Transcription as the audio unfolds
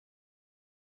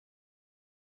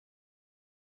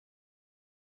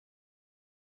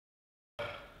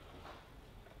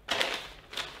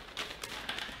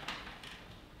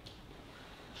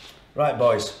Right,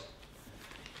 boys.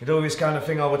 You do this kind of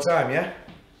thing all the time, yeah?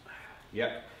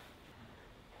 Yep.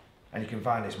 And you can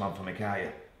find this man for me, can't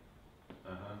you?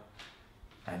 Uh-huh.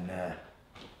 And,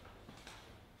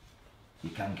 you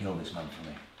can kill this man for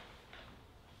me.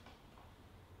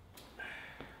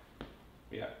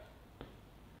 Yeah.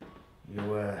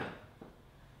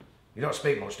 You don't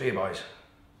speak much, do you, boys?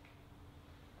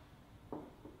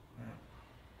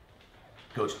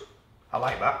 Good. I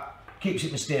like that. Keeps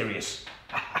it mysterious.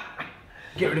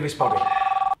 Get rid of his body.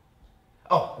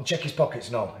 Oh, and check his pockets.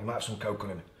 No, he might have some coke on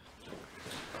him.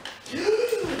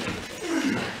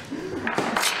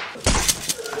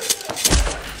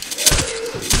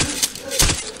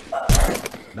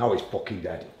 Now he's fucking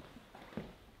dead.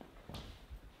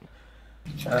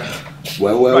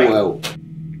 Well.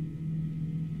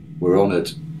 We're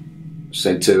honoured.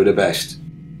 Sent two of the best.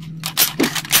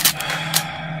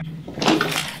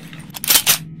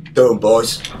 Do 'em,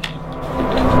 boys.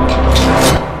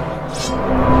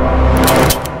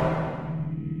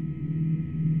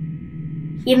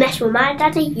 You mess with my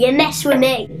daddy, you mess with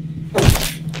me.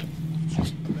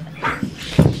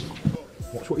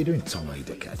 Watch what you're doing, Tommy, you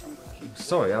dickhead.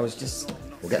 Sorry, I was just...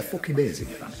 We'll get a fucking beers in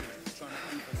your van.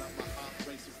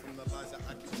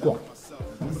 Go on.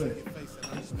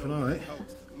 Something alright?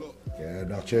 Yeah,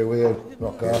 not here with you.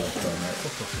 Rock off.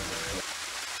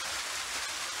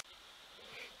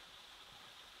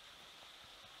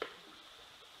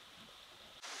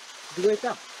 Did you wake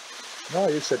up? No,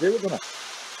 you said you were gonna.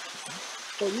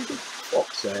 What you did?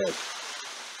 Fuck's sake.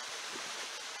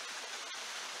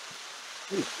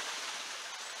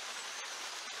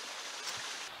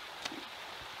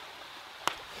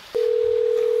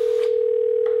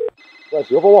 Where's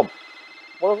the other one?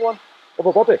 What other one?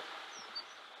 Other body?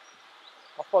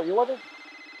 I thought you had it.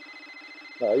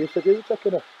 No, you said you were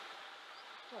taking her.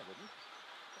 No, I didn't.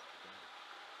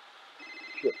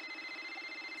 Shit.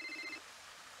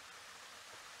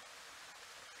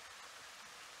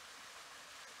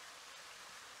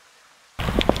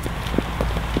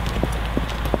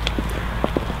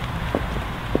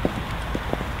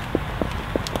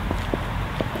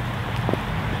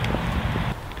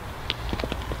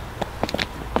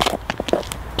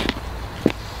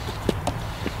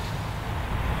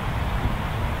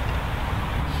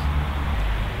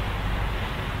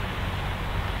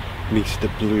 Mr.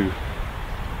 Blue.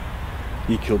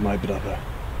 He killed my brother.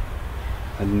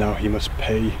 And now he must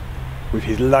pay with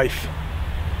his life.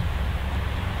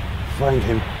 Find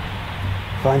him.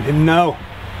 Find him now.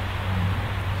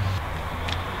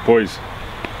 Boys,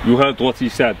 you heard what he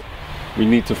said. We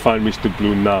need to find Mr.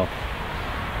 Blue now.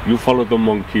 You follow the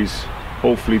monkeys.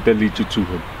 Hopefully they'll lead you to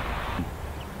him.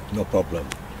 No problem.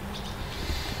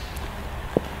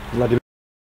 Let him